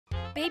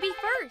Baby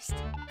First.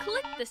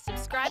 Click the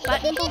subscribe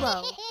button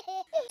below.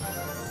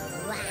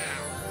 Wow.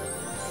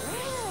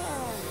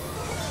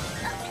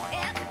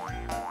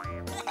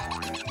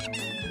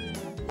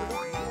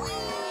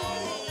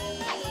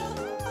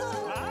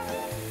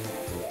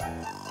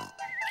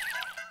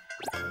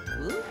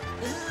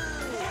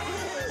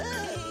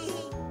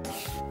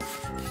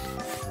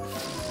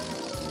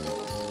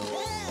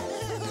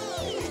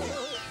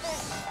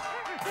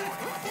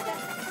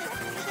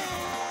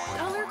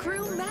 Color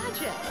Crew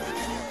Magic.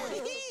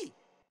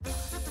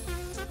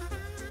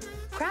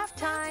 Craft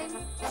time.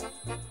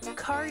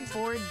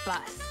 Cardboard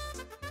bus.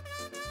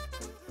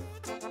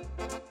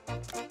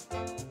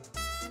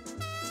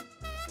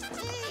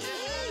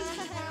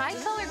 Hi,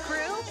 Color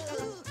Crew.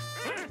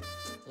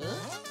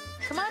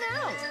 Come on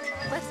out.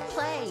 Let's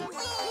play.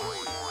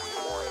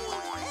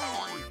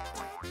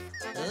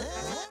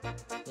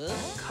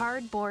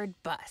 Cardboard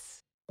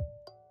bus.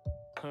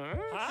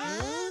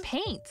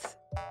 Paints.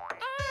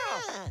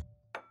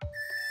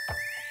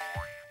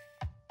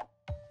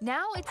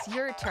 Now it's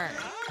your turn.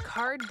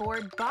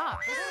 Cardboard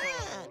box.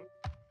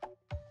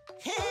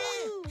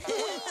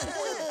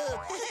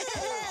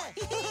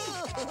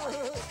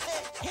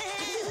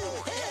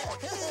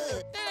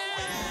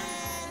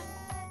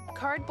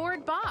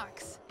 Cardboard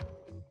box.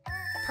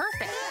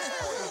 Perfect.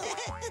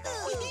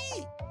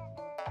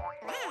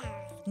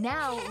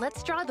 Now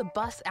let's draw the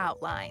bus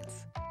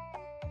outlines.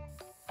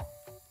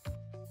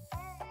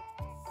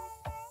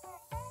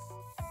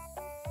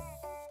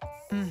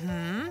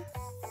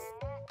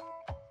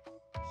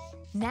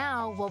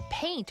 Now we'll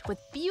paint with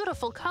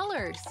beautiful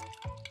colors.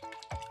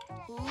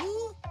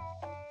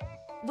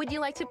 Would you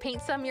like to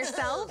paint some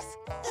yourselves?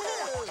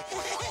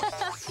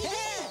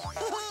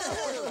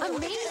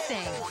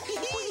 Amazing!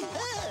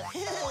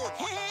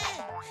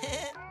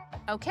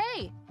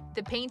 Okay,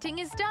 the painting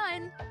is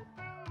done.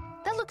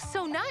 That looks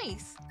so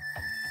nice.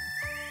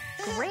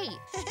 Great.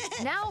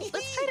 Now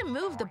let's try to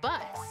move the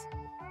bus.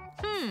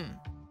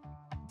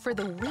 For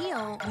the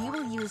wheel, we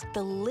will use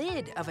the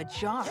lid of a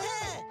jar.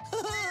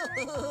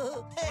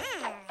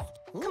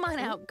 Come on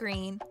out,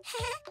 Green.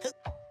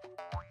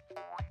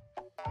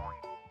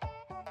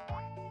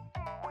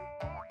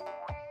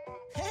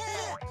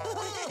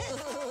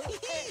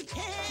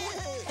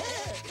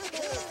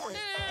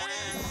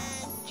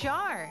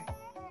 Jar.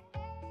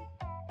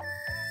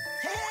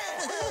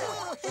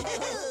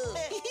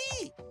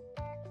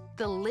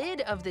 The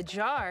lid of the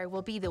jar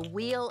will be the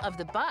wheel of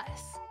the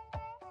bus.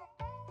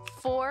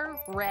 4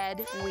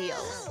 red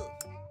wheels.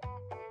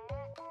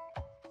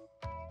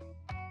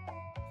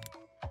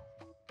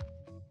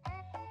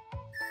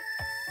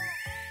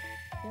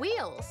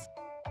 Wheels.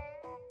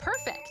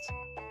 Perfect.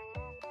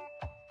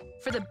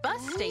 For the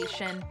bus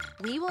station,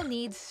 we will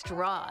need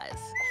straws.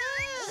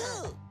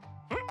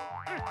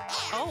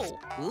 Oh.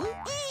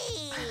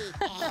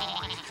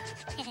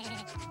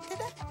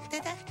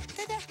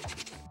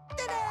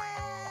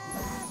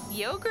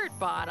 Yogurt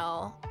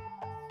bottle.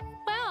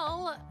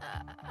 Well,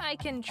 I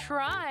can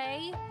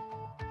try.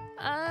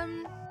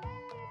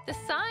 The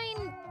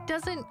sign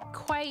doesn't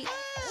quite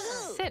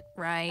sit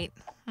right.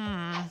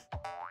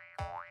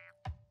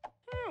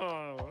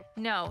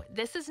 No,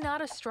 this is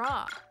not a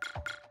straw.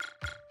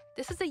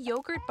 This is a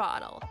yogurt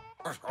bottle.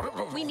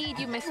 We need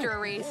you, Mr.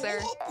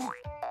 Eraser.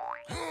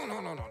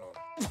 No.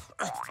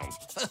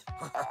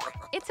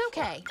 It's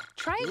okay.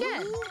 Try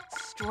again.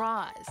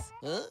 Straws.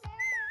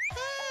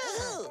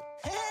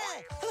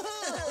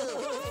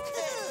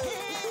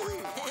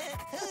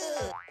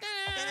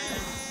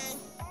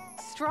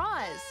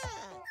 Straws.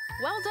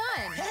 Well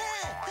done.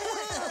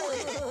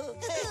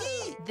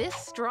 This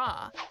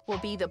straw will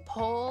be the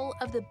pole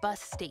of the bus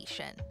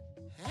station.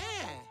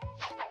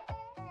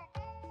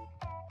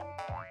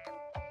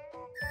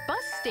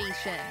 Bus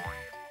station.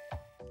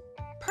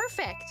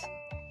 Perfect.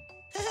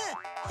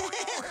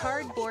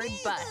 Cardboard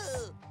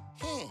bus.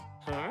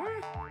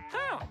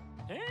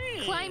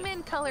 Climb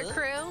in, Color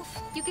Crew.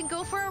 You can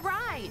go for a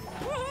ride.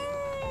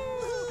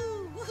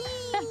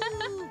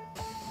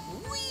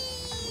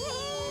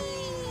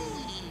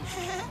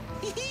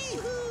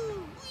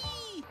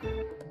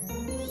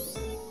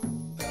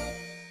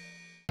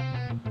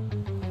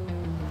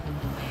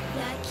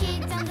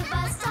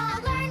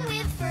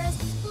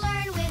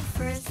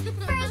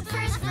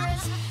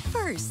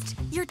 First,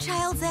 your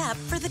child's app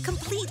for the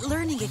complete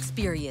learning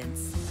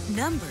experience.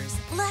 Numbers,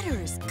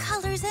 letters,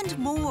 colors, and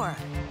more.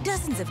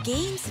 Dozens of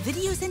games,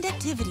 videos, and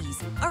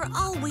activities are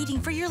all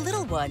waiting for your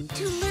little one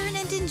to learn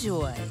and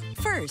enjoy.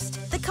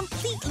 First, the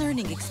complete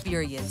learning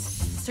experience.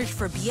 Search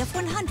for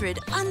BF100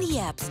 on the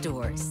app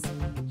stores.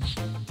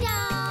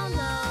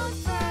 Download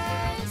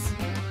first.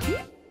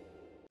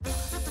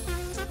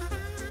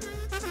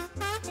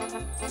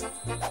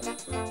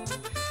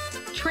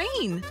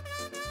 Train.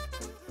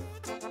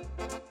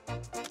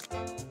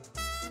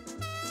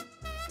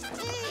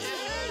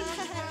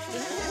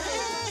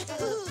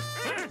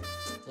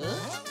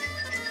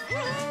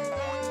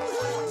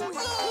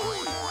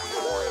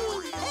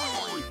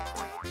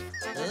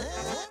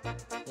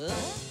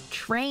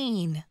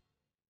 Train.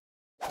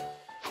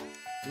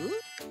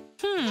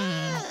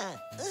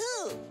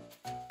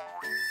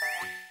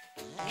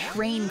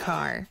 train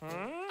car.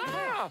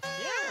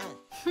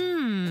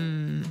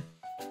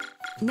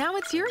 Now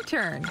it's your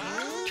turn.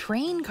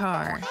 Train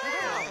car.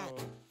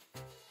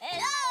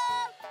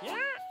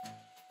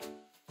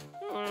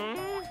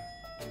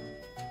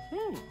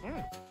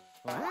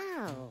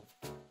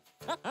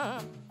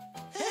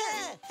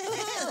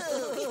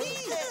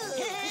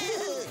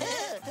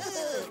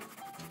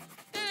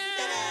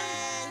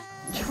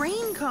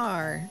 Train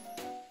car.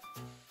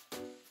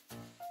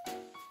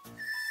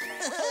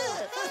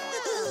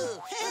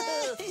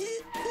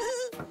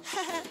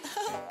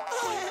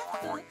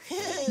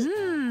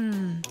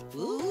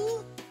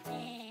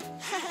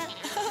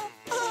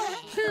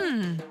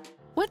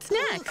 What's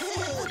next?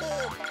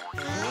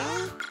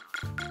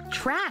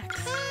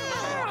 Tracks.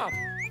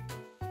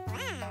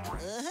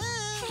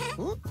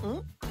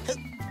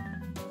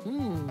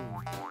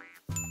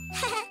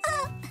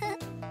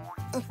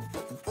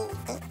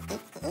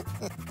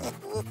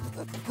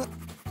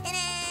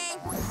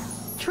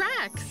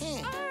 Tracks.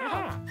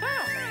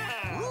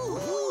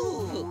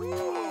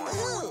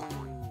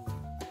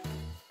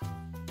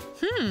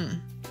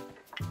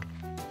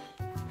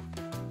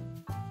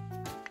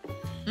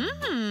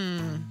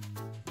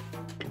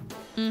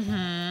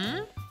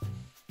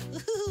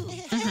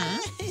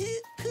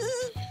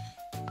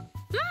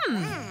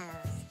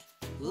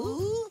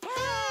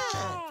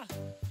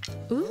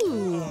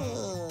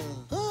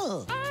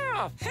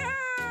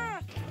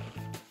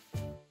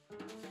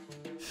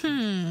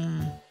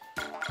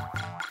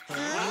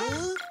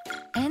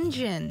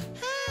 Engine.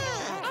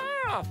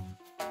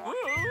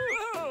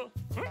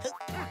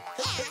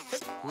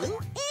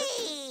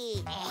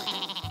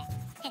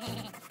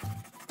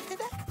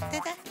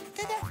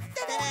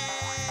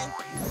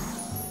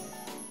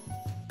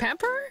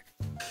 Pepper?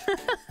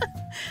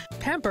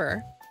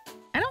 Pepper?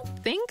 I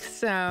don't think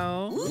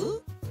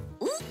so.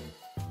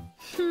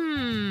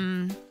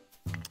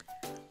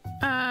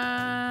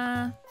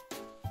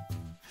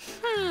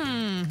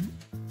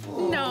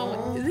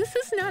 No, this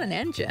is not an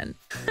engine.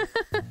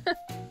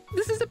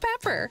 This is a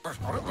pepper. No.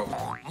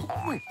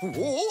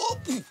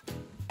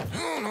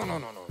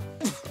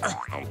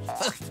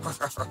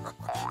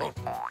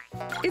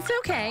 It's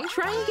okay.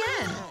 Try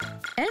again.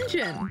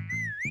 Engine.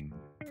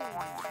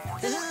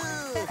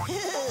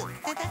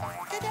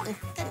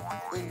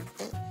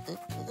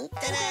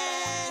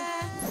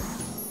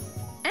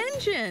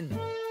 Engine.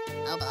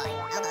 Oh boy.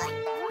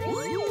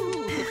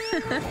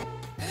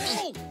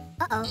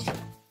 Uh-oh.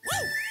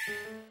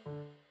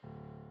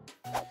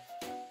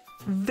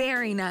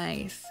 Very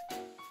nice.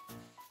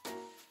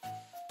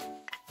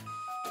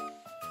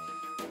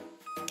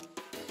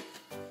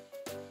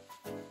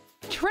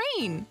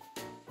 Train.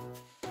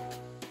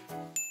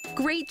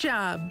 Great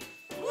job.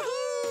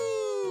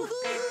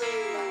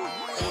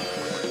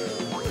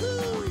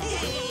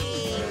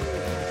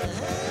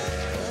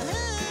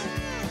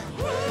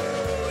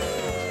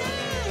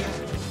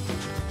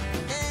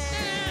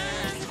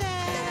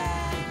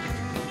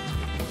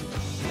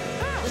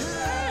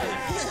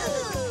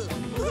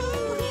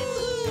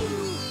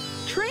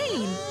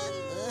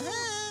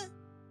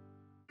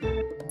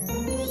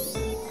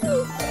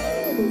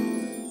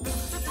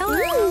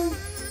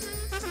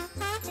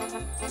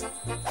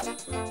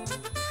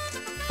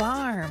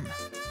 Farm.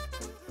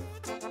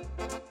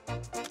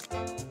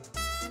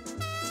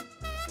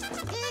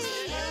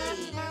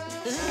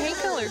 Hey,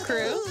 color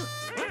crew.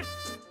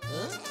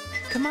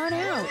 Come on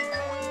out.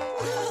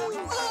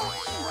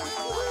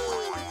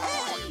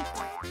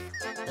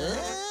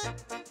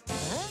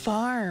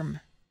 Farm.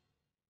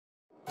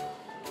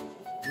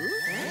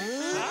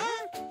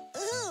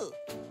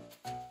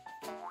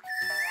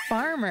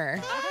 Farmer.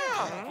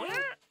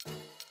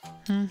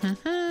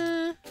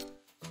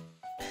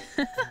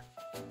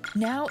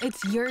 Now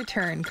it's your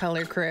turn,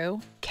 color crew.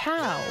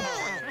 Cow.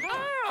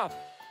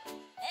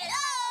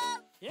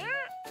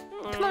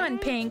 Come on,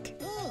 Pink.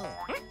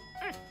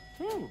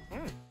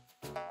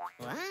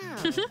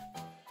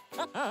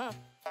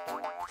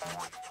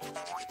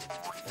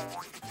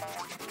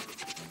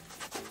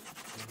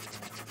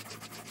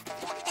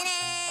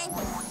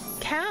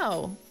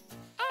 Cow.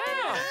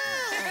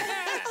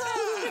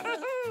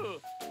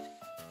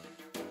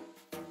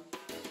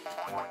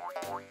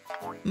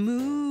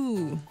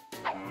 Moo.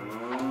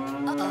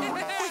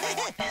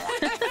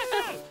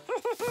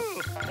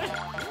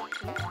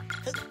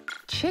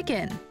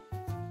 Chicken.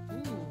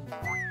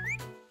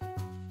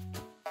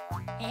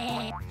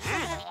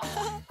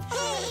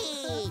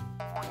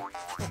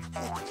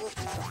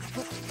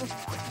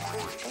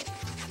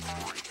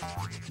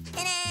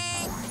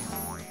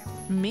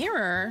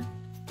 Mirror?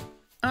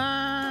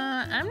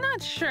 I'm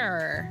not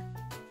sure.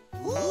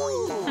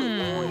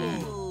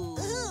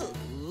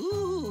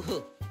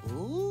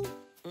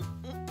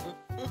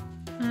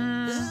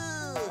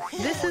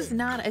 This is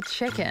not a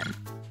chicken.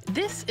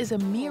 This is a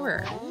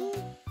mirror. No.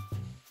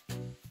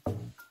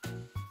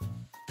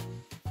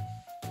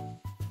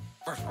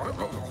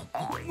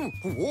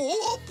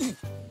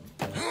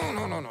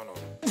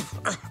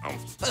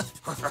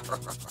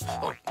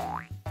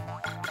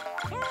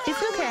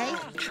 It's okay.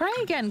 Try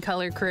again,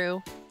 color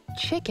crew.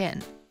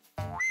 Chicken.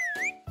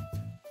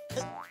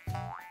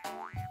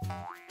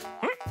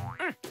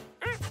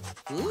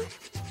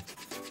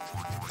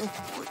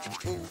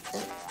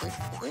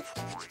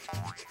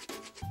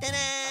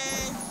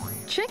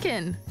 Ta-da!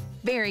 Chicken.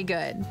 Very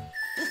good.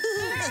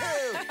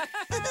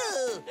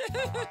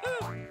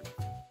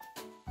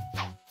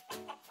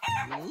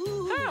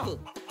 Oh,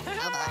 boy.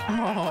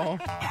 Oh.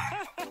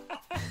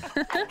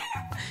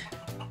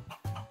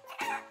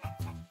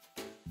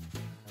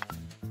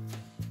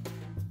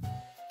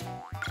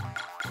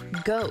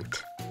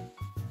 Goat.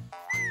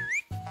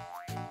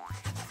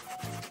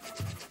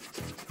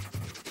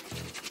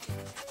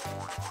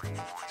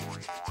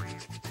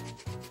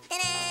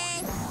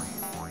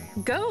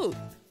 Ta-da! Goat.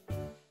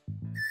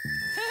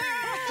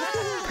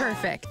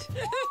 Perfect.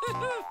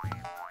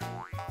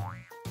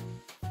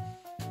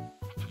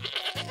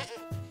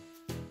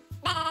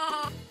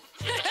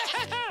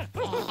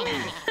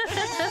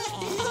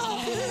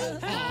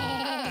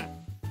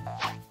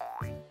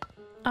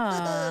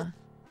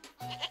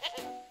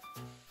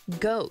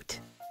 Goat.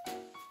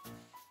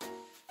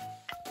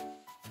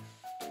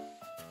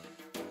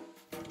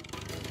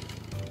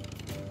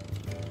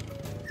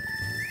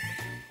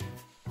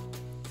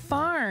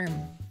 Farm.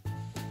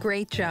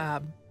 Great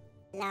job.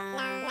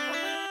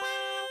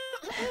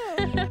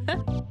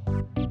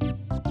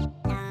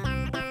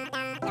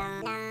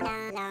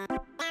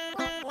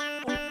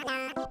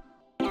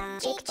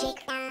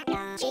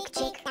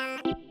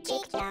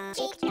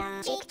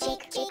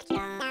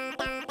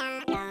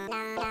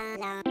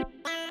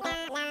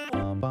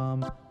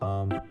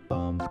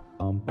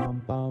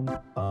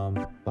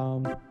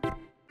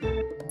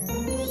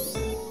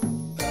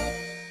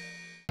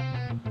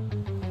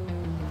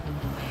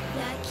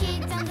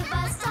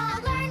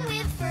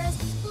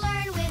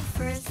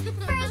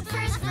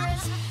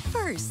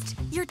 First,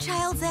 your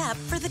child's app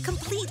for the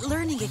complete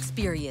learning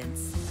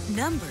experience.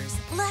 Numbers,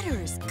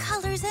 letters,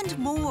 colors, and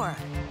more.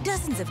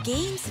 Dozens of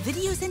games,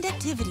 videos, and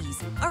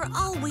activities are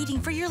all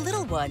waiting for your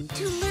little one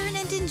to learn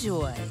and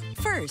enjoy.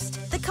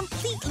 First, the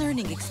complete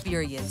learning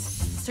experience.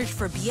 Search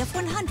for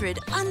BF100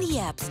 on the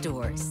app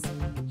stores.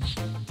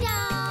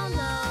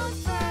 Download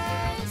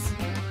first.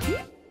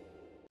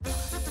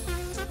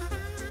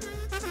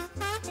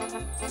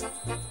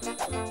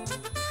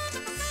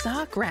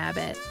 Sock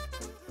rabbit.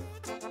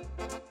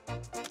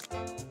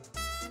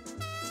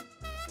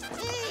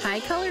 Hi,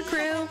 color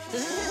crew.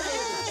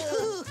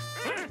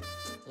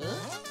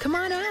 Come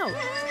on out.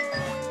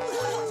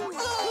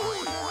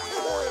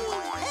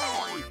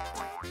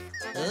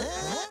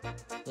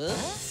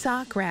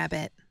 Sock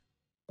rabbit.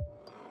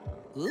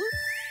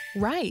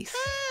 Rice.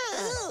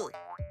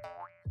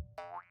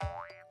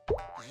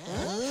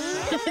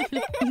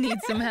 Need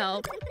some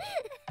help.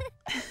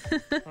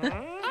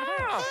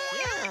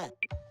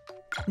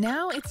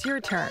 Now it's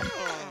your turn.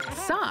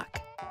 Sock.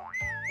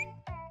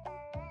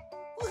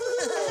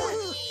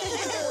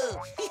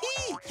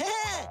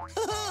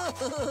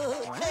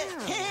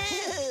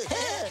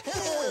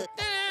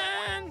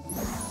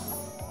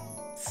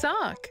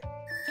 Sock.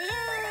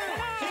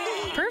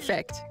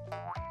 Perfect.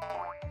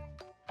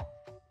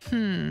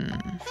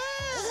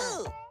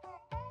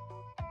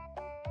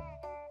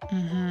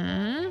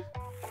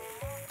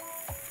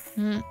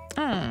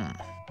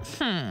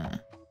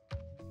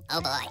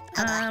 Oh boy.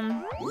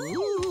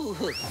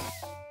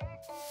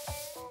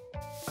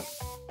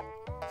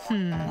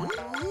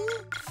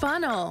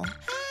 Funnel.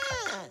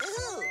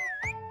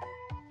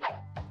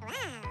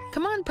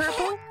 Come on,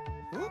 Purple.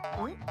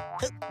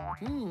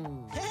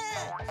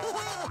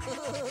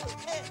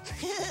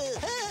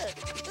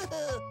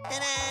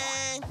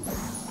 Ta-da!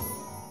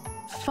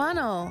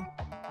 Funnel.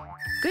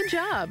 Good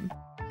job.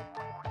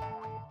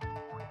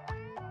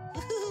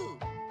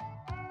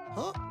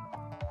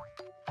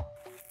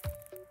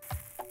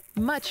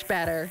 Much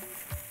better.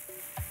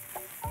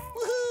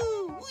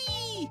 Woohoo!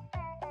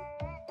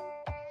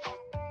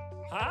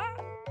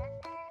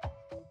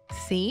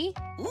 See?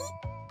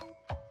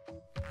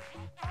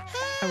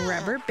 A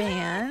rubber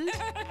band.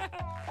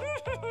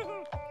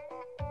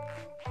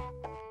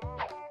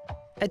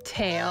 A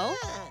tail.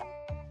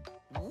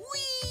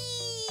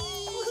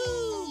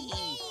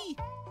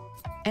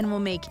 And we'll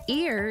make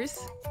ears.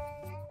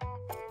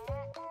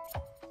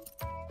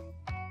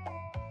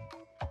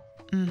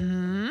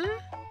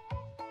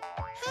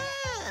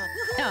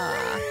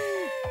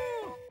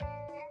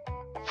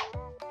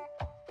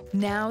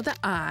 Now the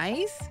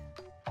eyes,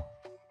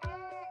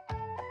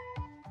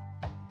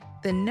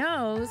 the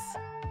nose,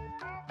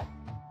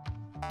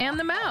 and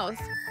the mouth.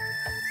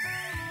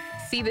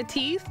 See the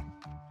teeth?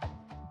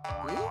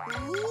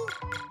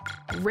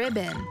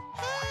 Ribbon.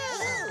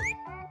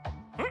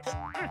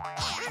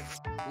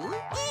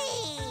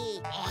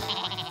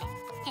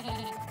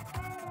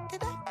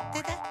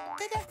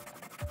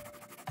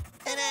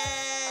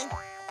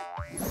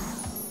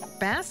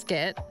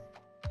 Basket?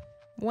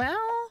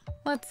 Well,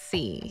 let's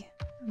see.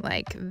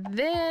 Like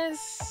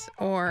this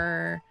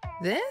or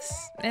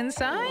this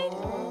inside?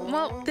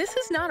 Well, this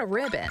is not a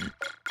ribbon.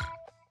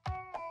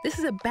 This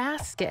is a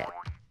basket.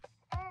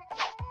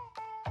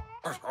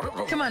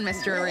 Come on,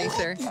 Mr.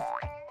 Eraser.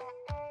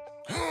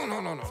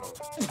 No.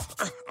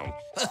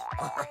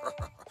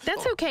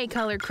 That's okay,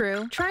 color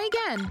crew. Try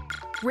again.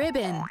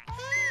 Ribbon.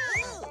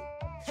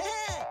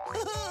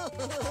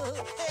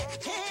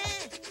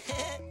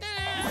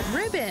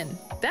 Ribbon.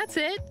 That's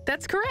it.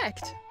 That's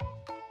correct.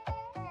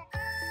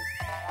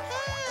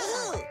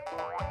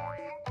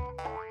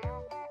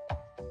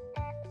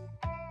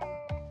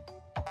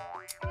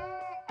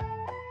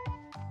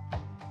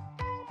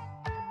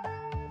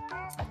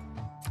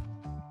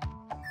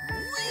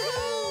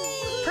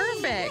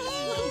 Perfect.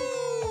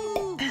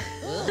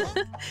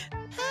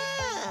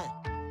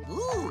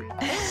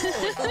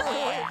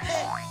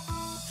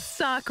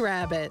 Sock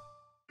rabbit.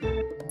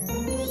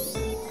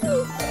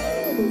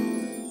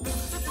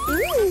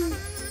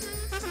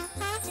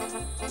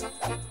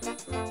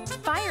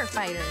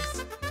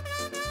 Firefighters.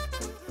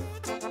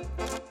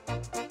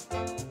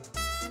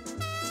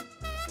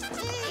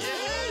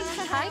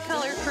 Hi,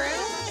 color crew.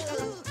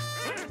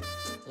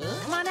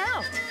 Come on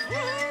out.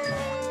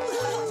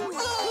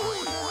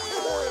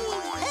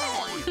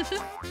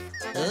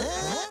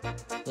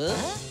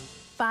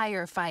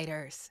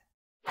 Firefighters.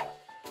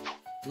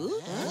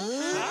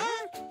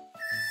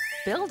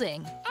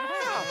 Building.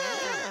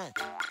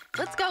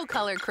 Let's go,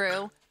 color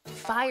crew.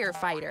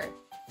 Firefighter.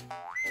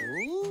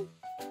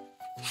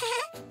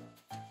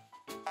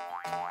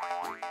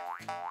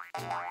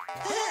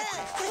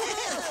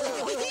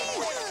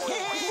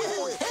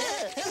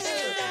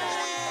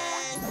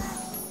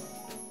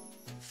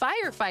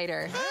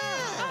 Firefighter.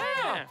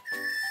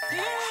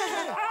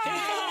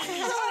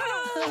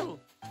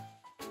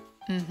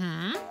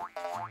 Mm-hmm.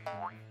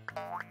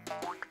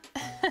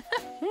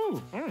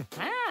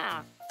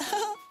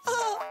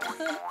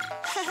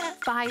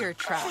 Fire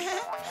truck.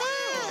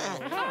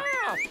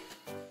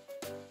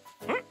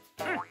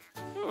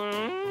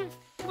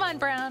 Come on,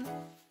 Brown.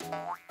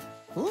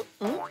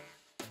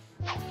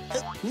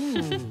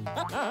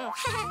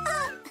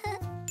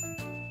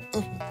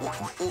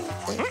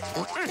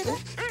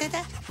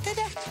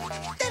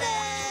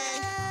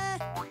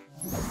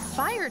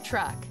 Fire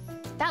truck.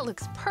 That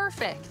looks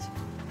perfect.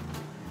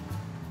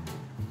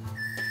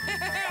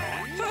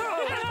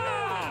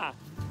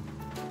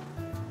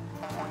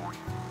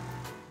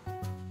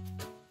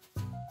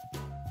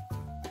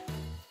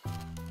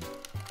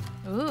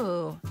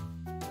 Ooh.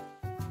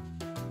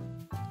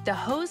 The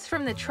hose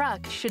from the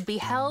truck should be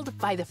held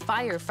by the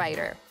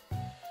firefighter.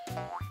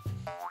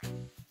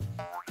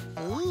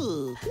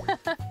 Ooh.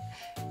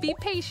 Be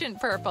patient,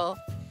 Purple.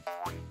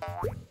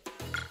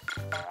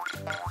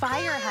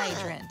 Fire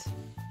hydrant.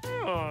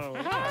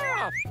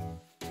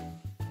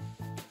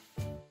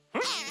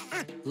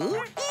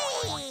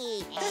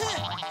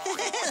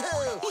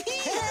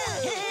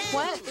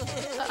 What?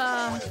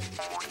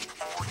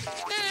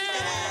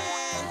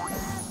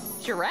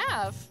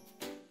 Giraffe?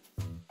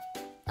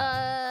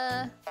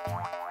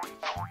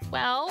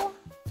 Well,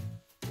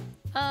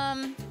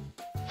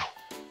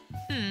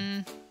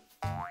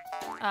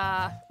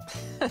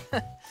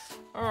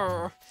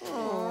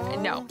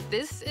 no,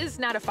 this is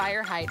not a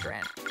fire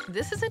hydrant.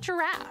 This is a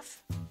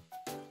giraffe.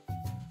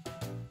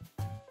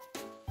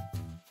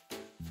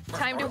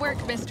 Time to work,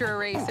 Mr.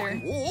 Eraser.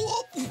 No.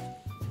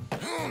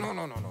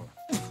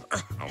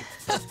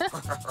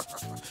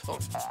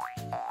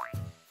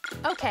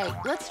 Okay,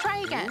 let's try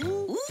again.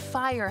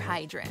 Fire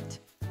hydrant.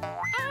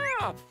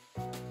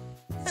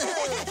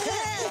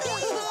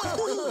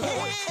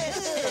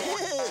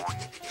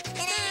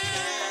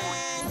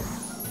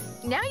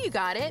 Now you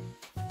got it.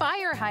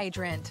 Fire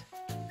hydrant.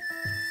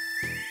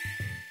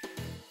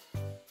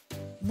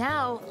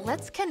 Now,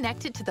 let's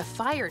connect it to the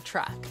fire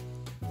truck.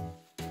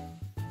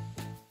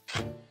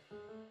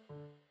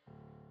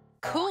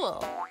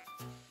 Cool.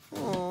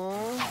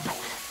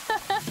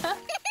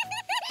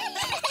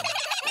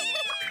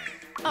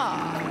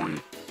 Aw.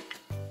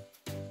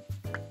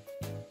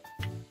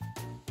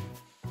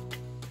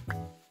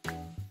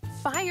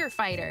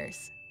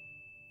 Firefighters.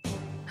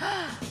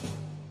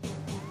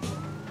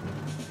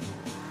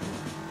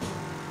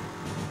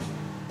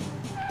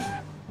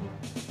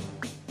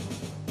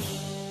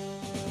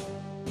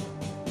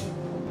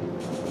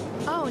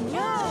 Oh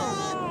no!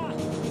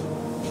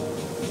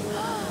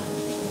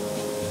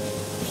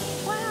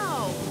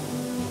 Wow!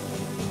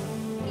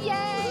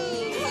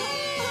 Yay!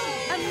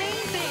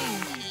 Amazing!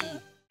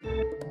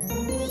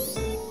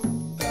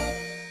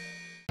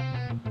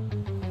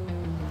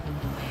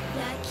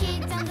 The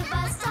kids on the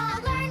bus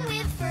all learn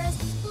with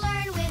first.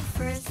 Learn with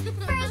first.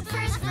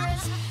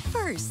 First.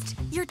 First,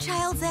 your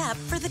child's app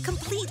for the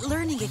complete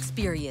learning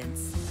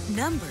experience.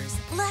 Numbers,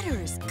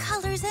 letters,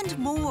 colors, and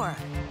more.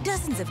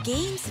 Dozens of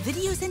games,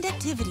 videos, and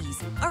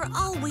activities are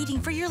all waiting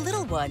for your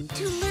little one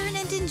to learn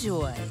and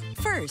enjoy.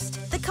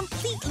 First, the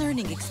complete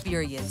learning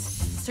experience.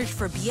 Search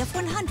for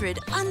BF100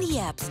 on the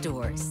app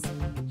stores.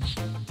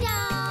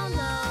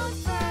 Download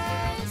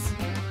first.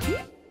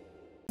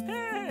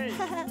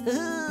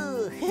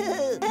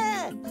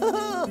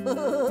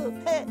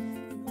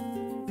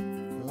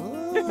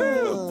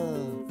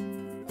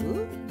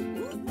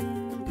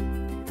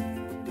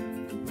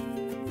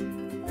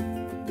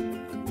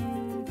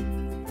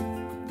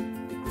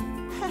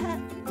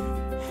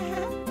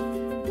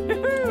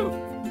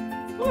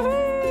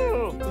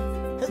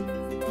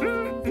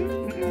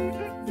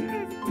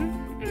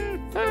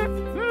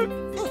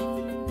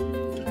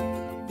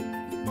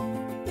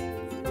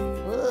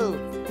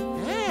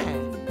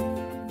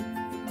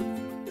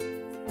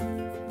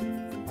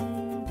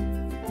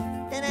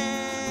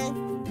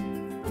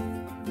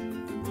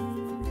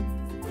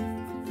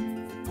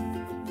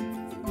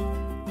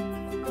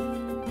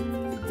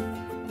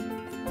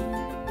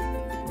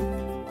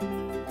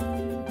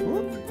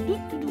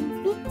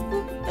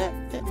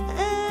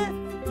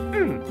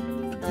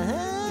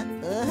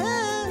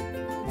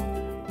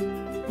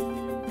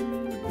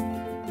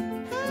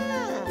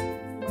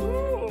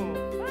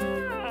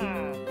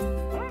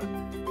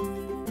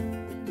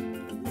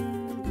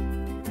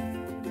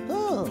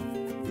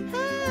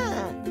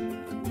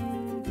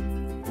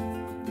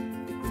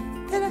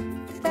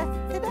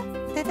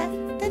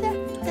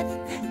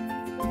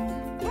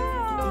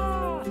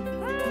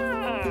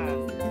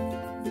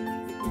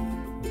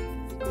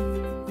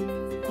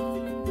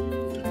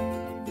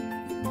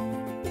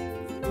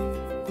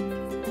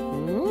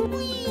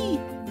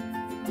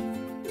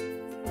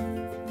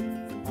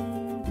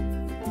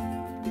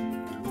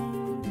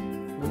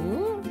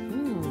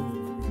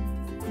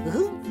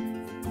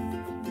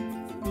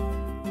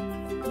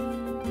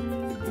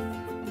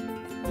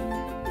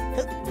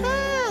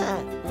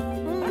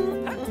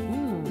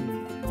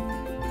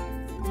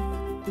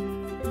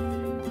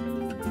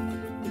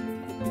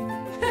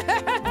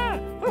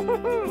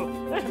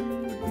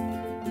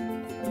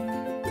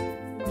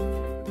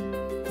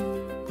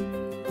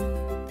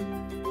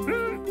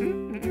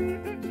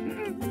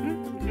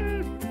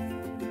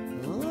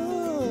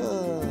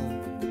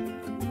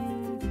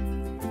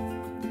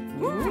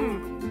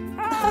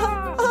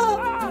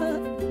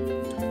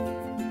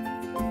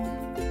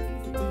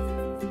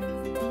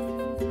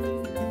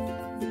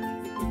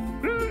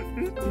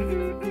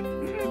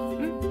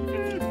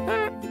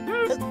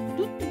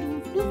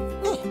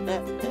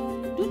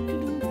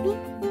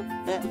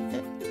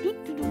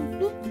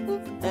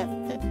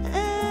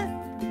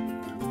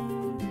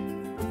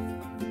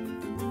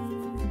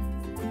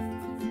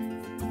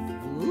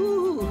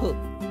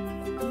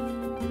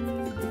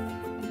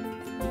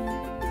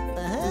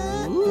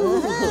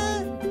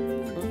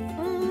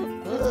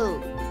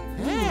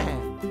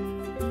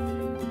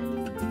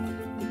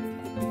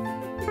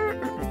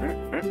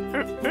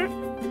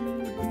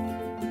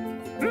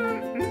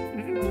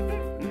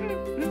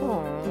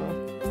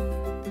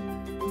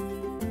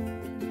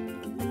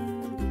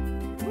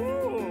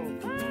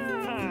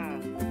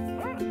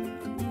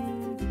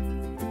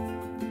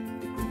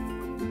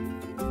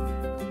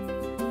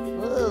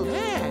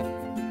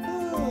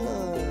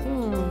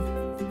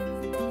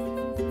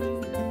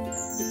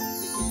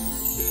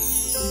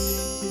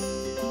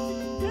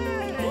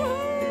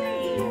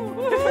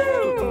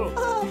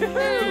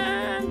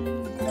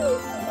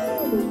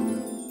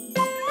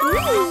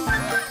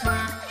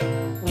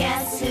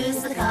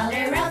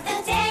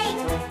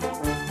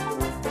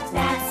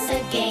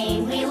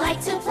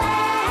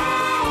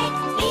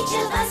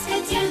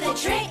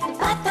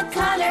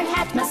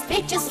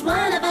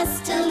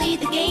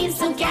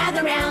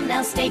 around,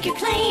 now stake your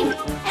claim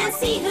and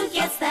see who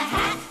gets the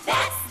hat.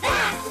 That's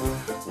that!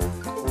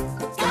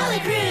 Color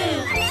Crew!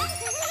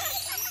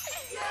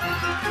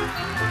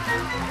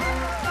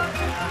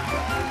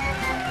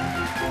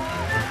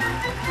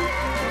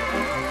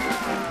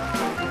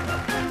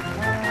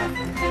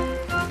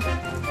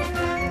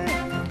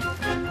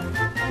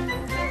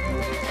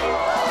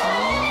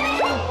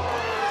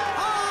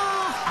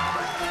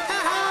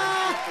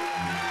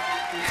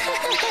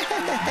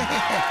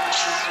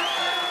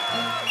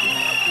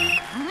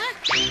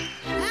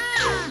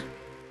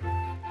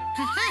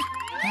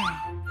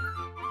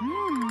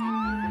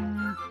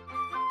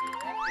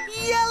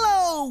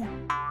 Yellow!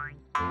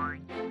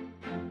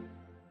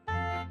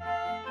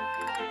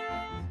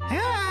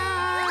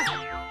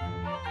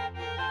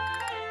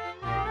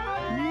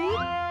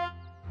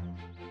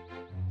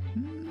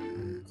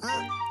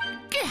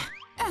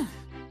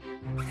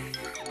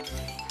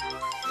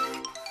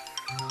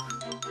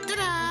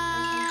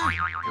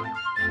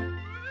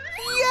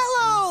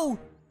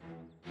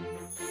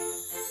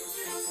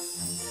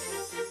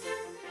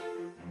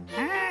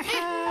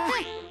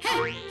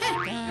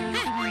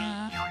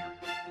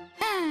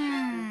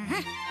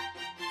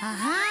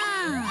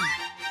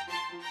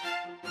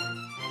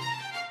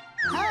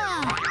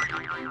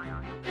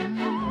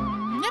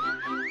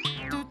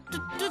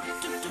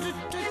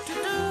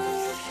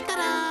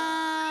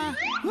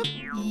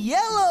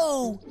 Yellow!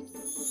 Yellow!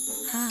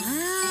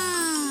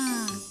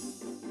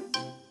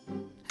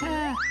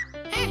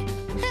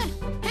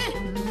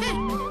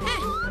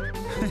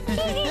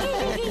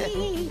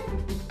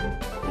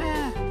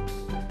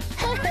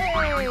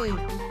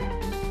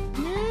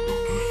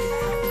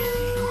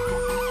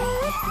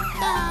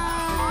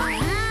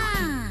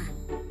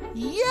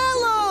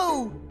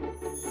 Yellow!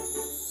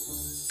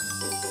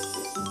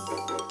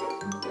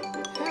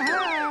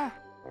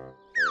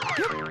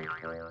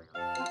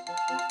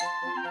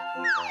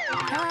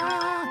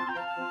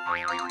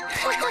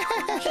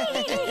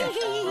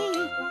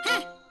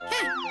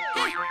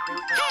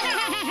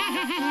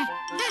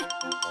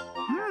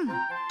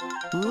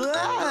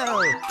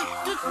 Whoa!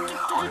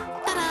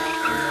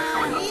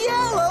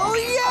 Yellow,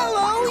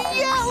 yellow,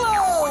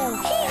 yellow!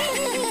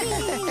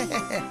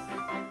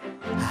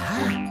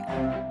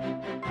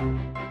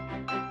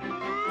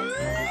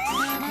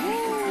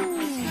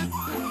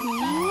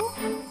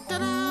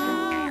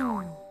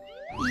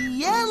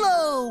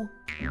 Yellow!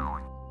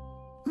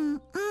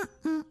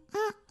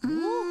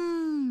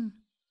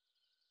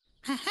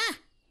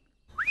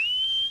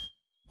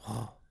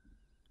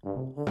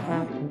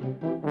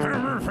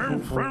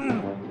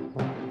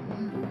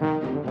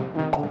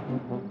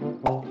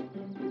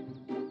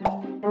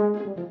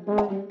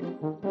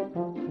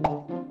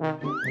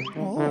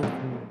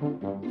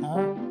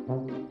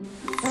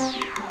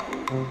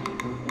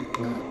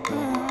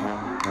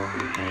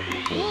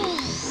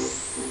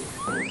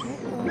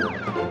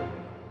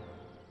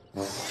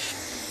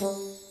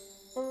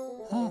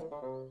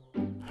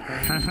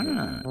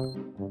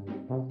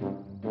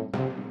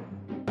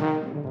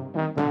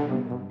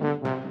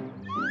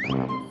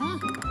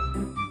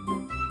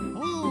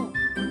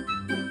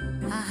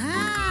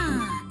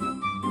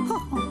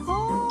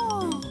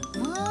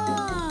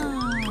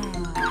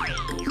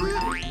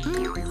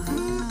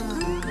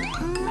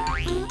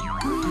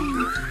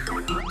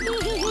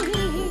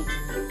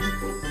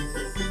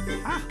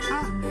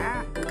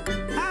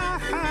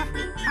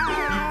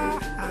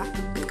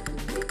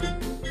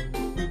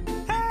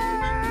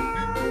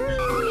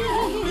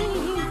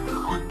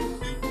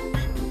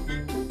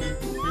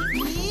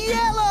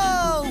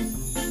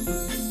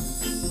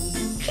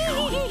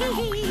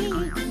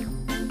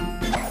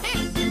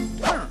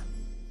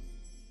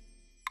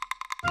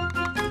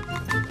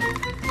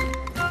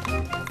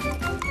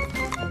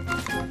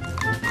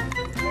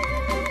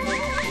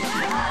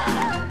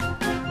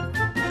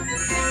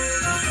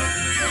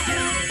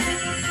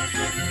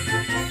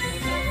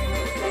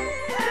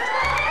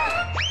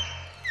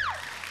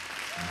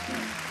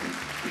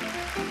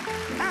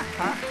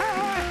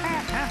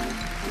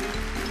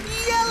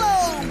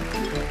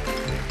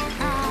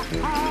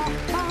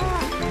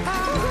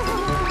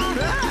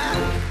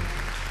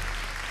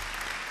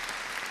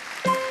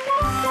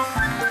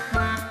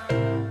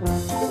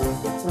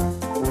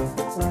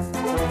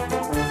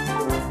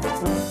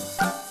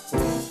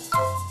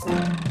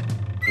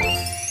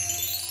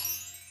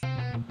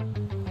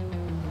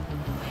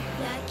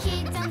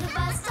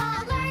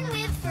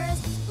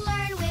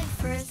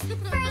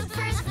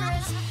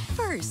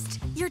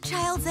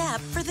 child's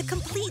app for the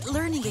complete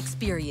learning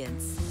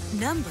experience.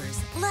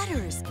 Numbers,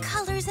 letters,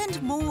 colors,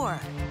 and more.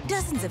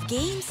 Dozens of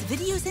games,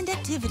 videos, and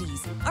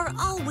activities are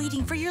all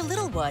waiting for your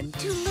little one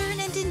to learn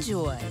and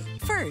enjoy.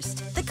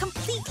 First, the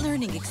complete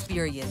learning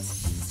experience.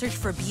 Search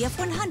for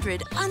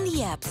BF100 on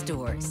the app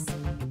stores.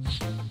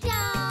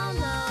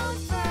 Download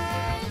first.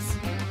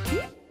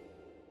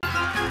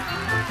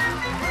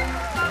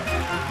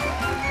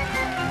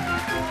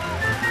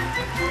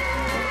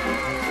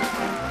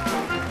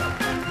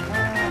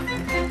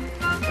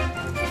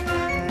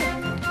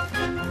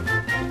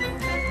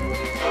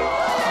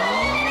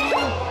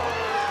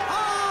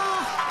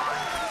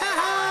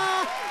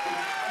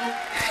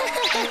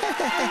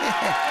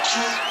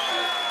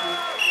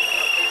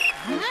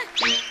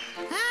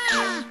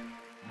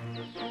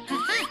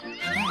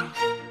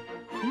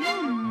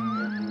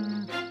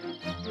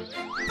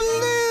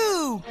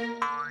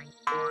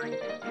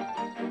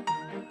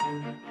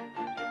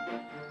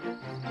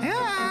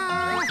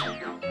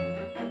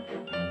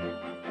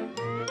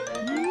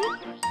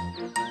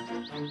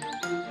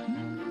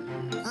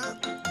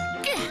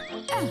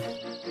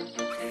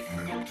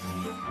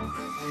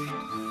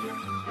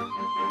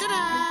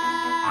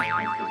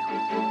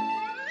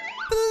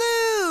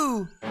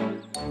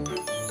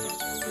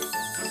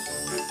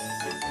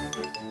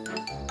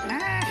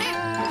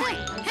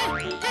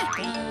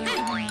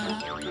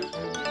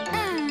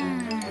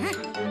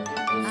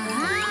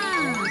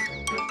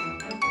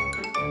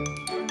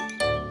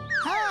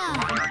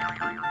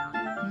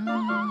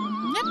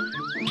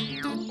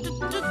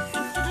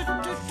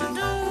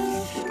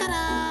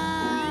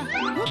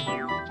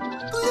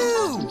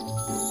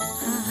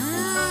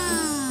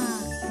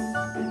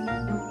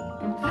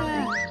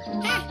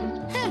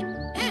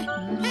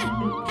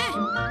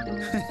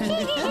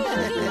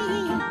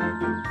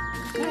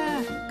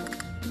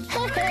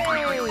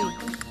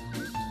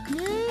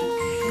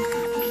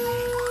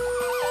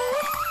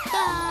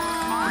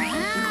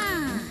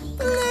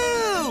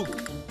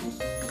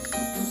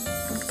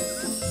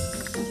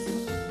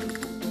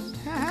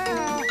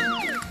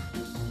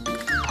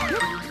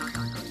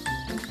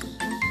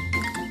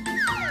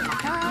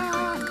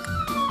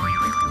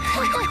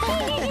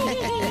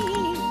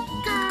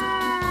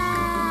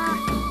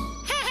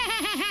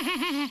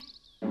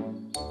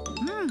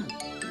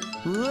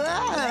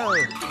 Whoa!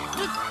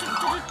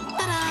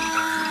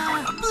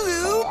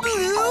 Blue,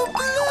 blue,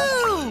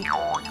 blue!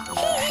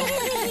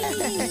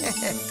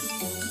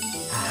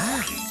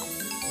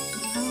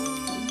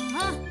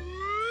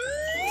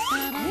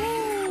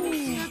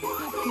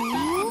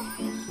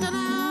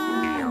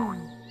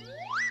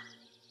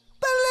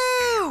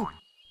 Blue!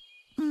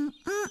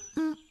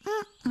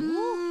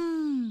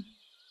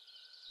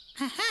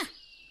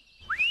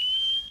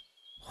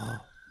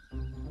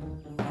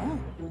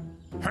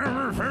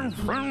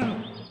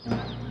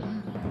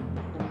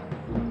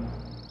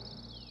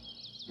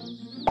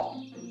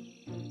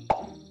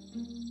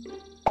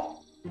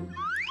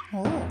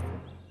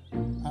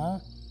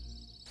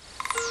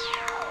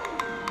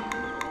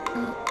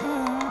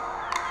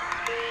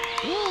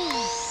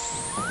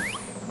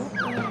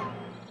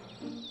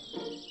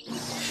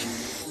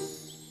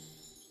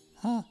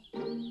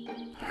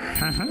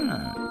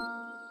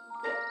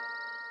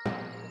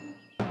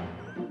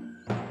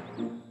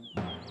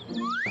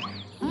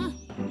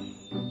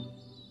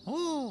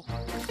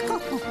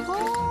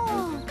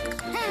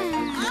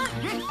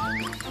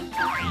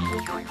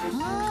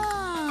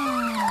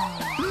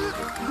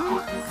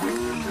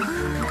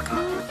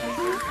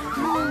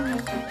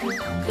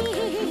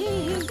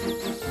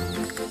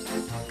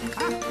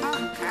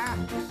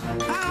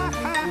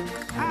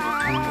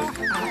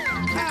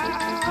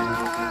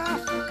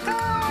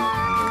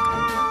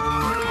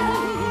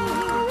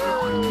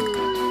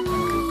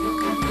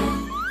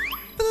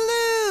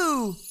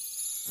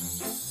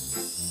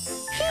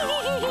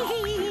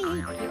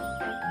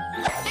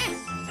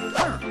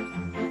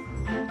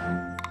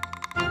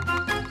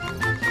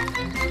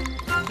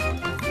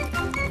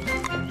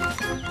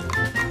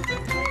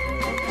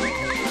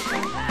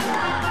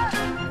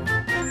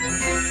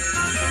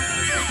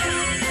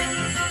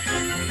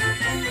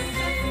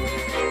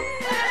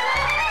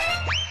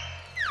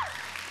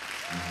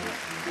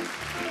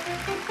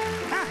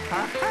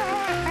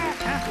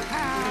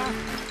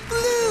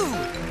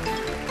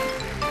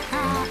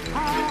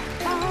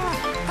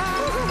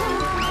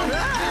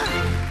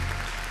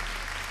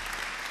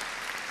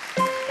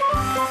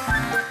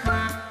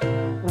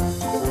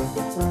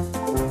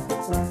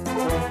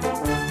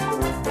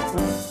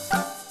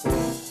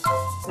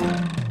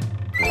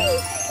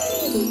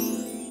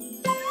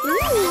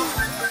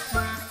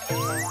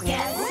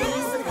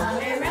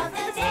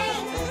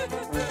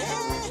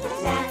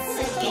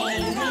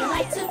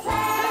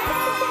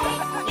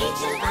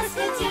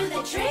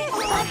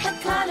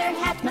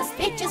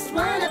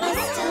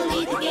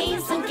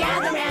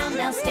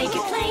 Stake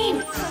your claim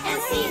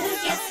and see who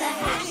gets the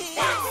hat.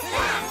 That's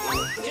that!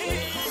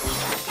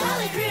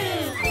 Color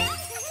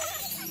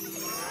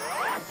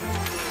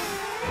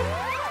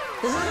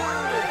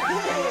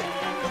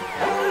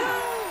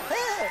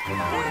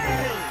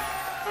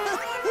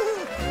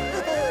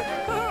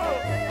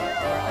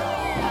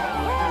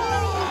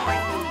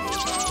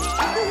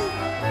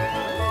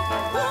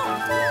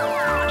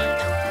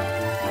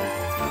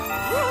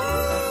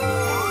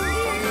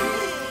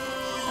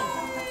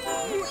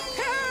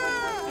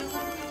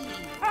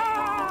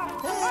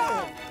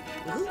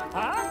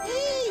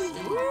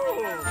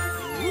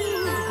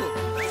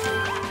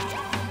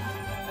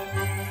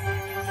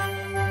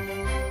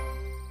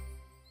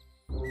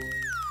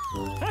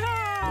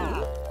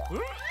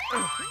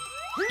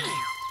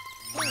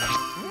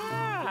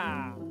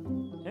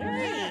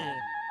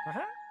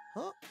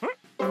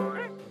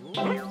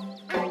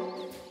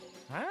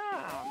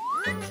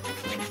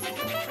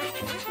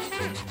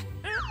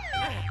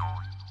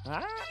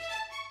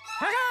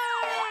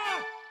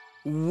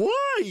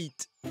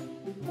White!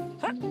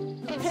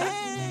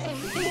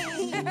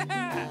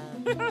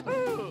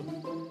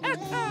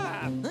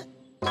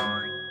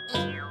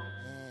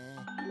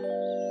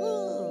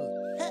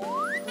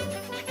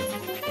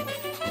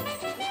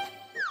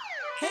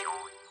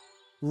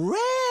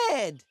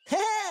 Red!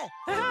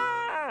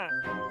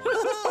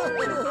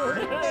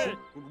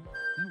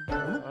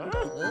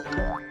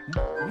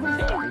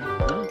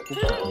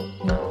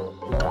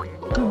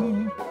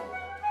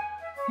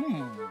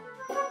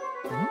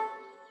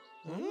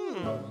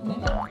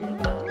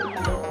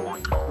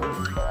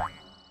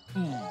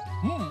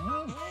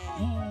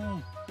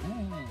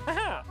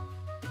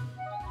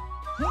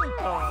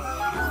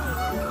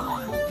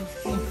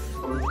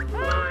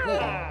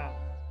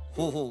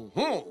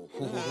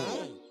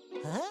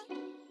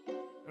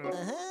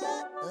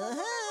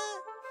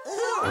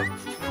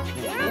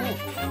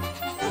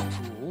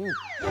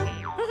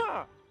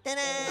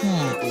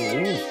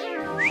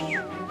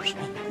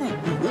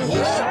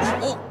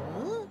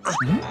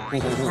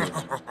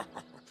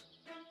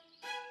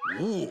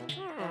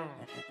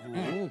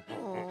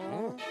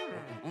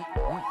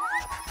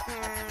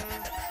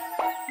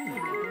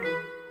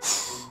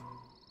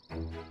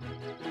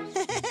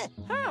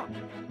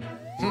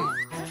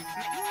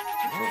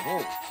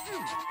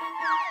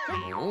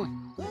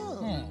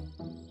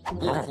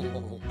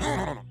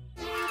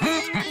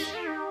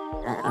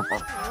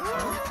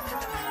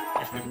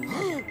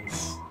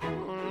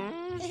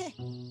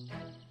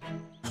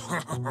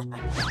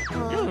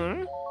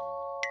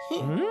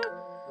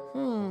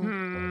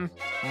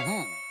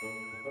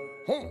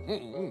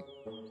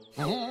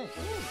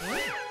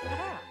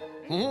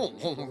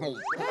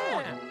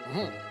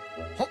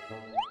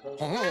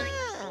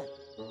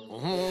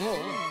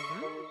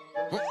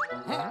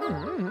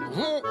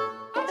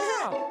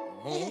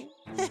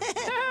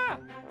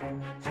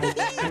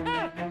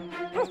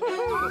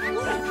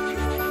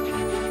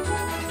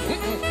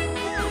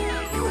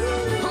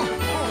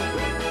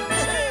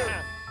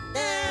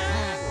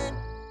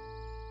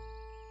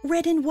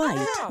 Red and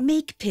white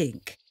make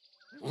pink.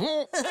 What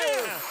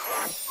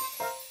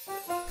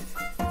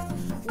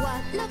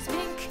looks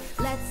pink?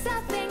 Let's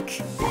all think.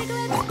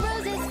 Piglets,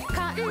 roses,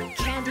 cotton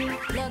candy.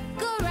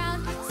 Look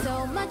around,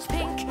 so much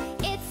pink.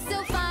 It's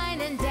so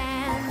fine and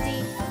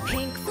dandy.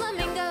 Pink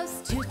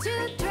flamingos,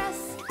 tutu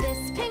dress.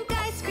 This pink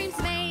ice cream's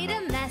made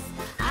a mess.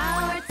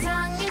 Our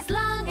tongue is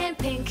long and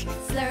pink,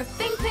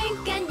 slurping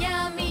pink and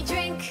yummy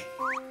drink.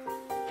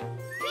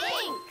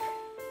 Pink!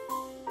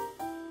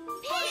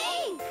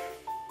 Pink!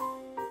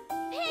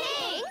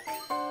 Pink!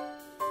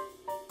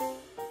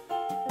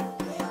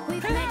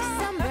 We've mixed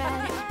some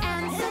red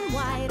and some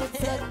white.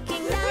 It's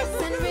looking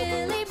nice and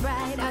really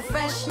bright. A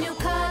fresh new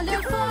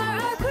color for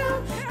our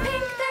crew.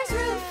 Pink, there's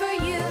room for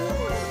you.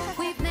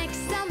 We've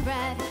mixed some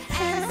red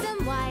and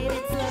some white.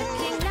 It's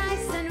looking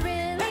nice and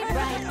really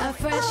bright. A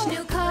fresh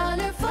new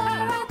color for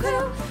our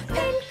crew.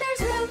 Pink,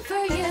 there's room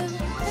for you.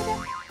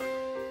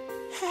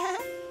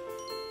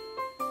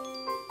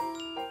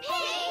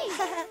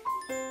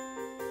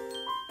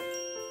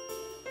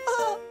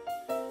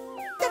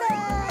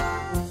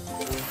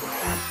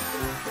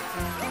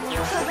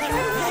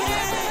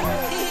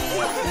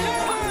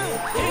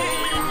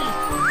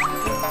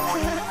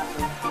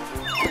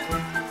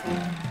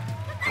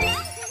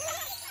 Pink!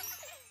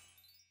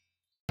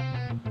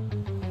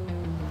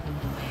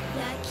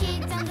 The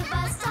kids on the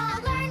bus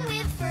all learn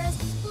with first.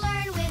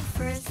 Learn with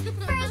first.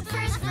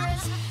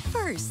 First.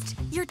 First,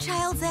 your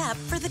child's app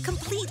for the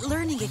complete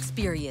learning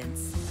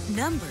experience.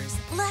 Numbers,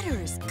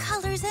 letters,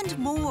 colors, and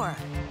more.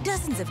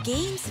 Dozens of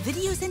games,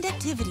 videos, and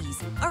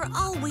activities are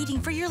all waiting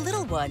for your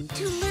little one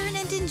to learn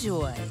and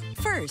enjoy.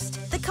 First,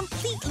 the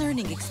complete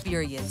learning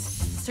experience.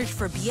 Search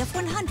for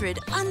BF100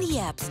 on the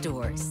app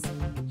stores.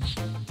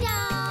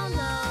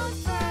 Download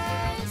first.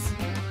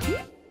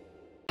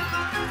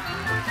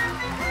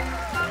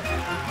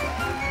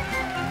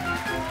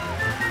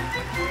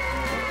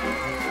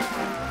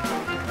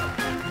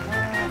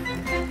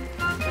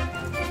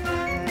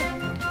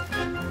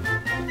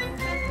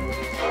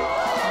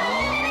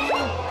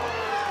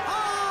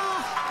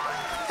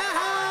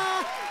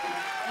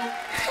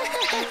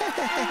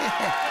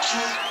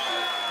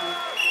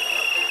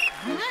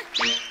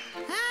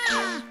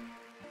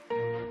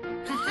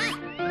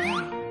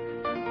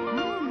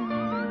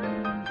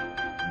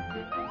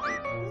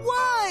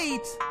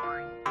 White!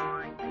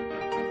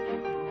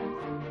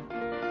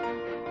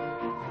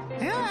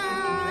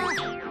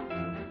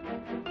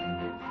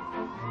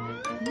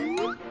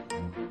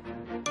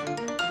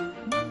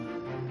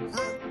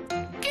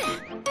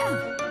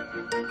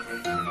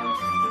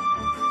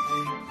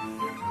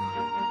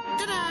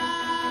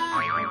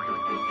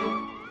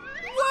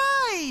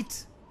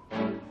 White! White!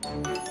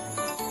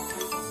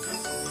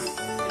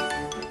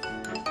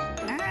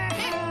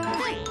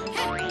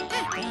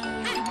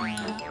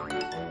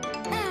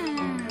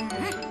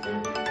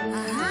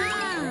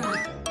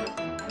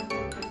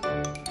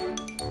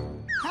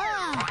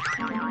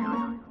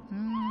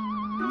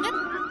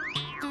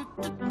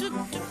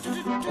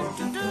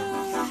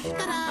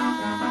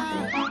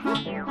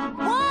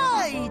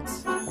 White!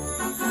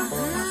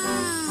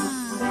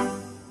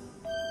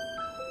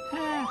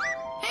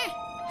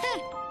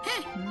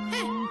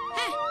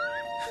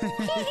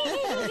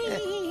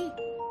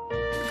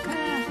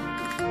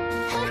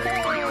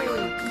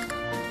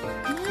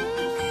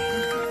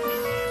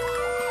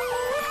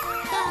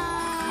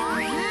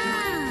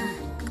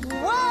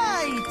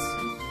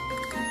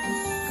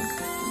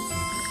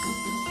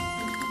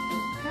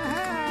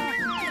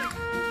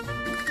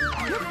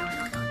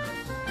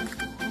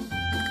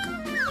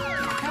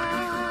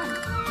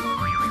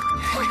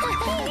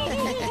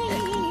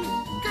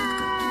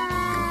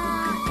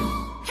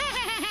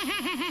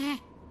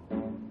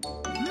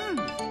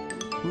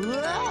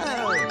 Wow!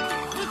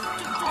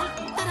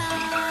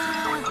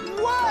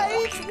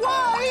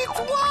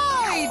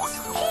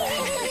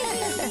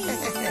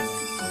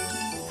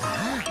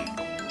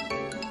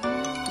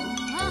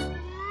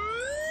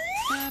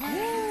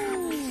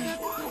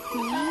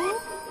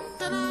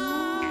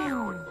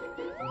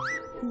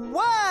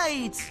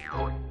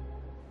 White!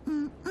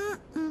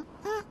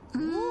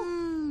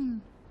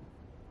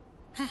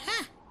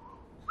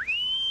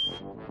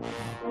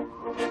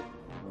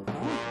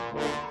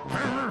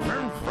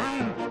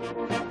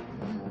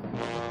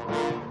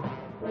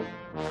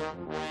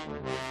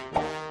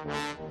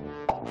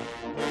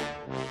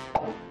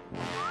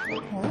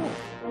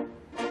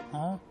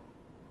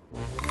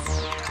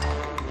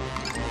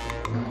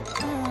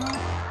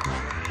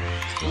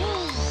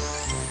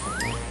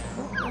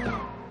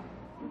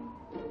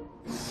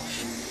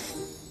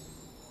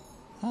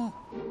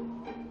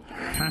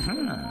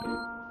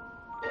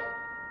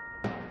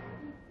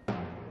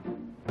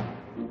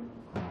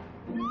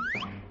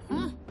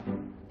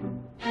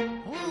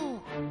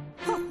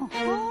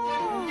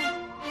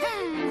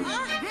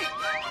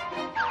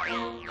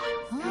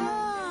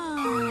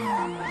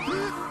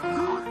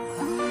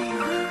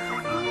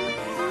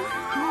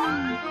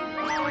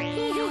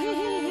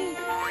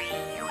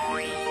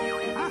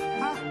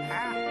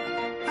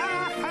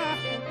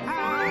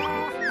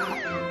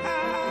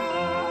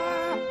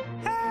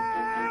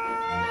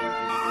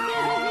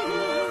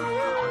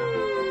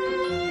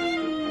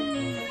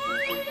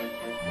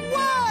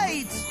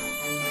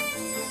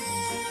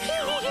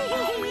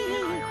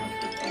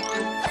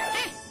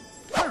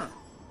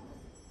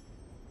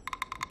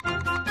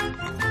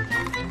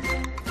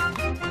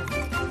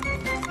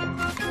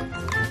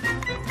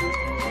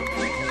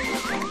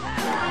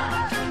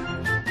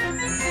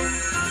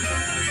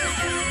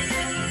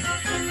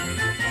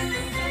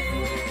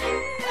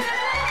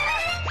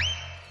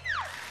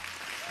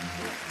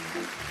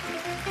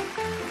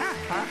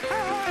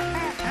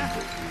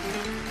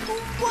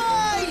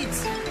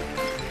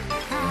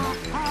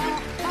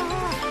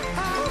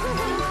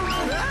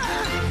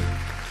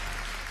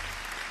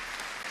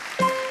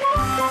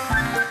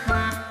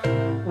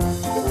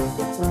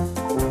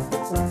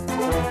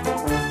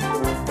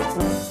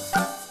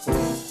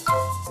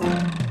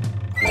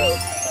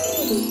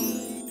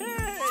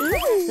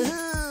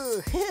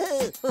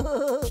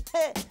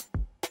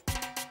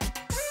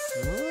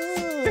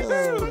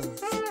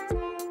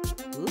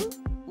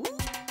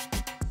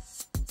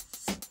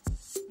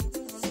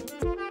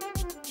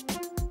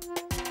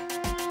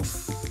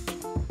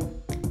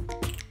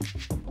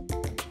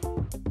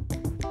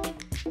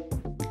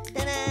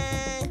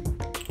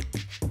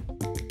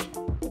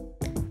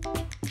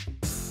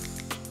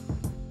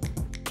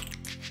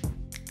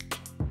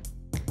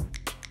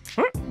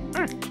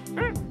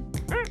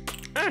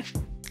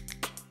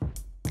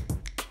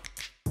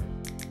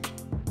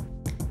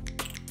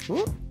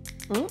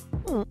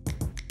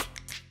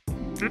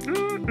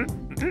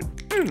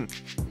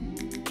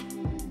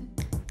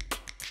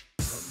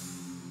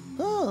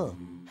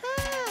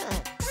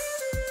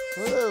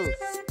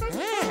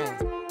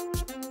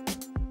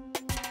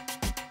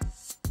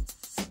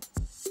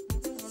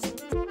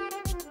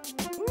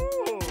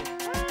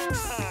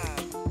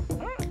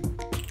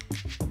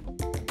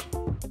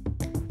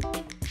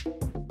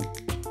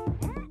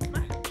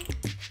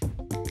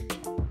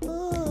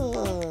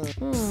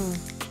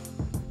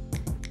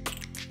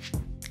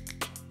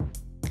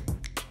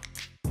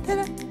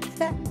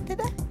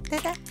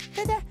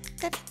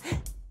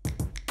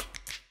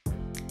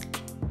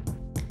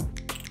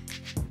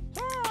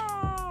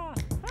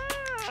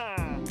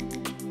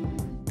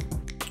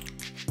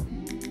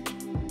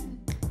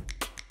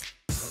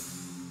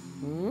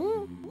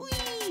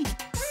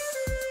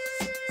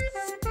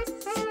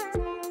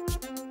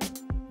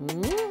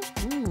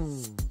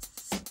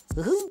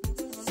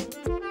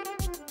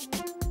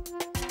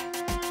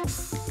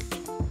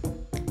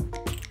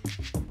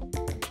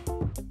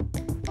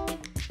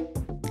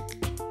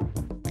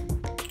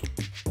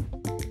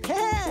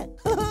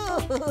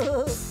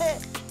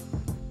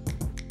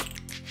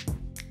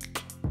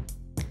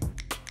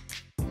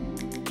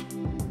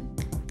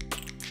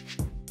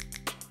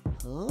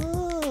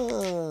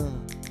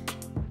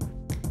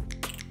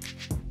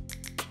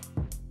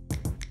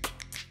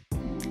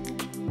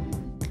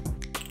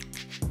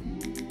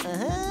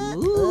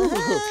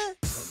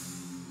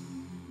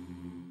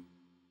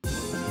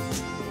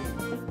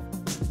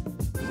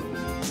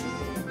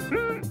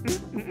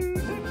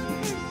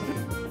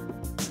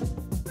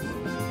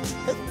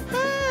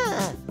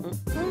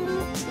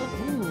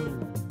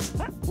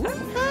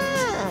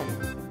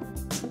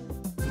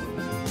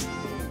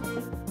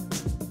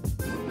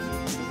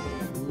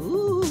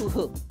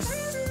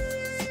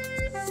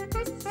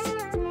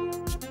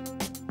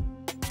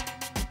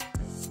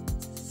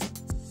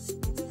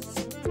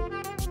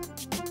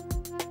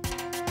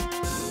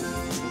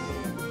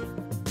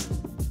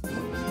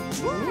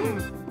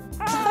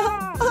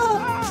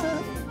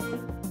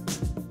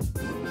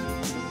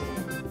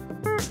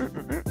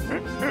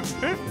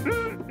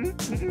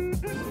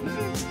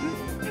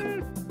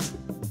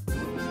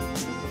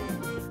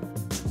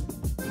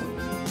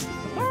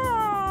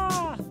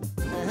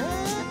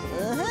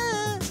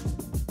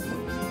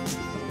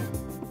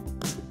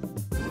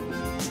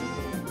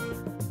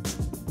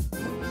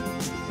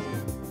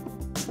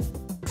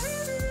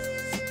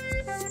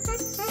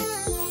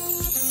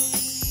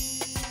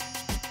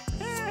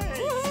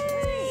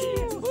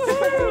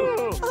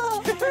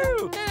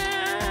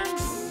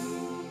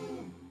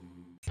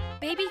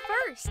 Baby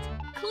First.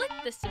 Click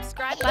the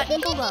subscribe button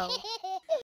below.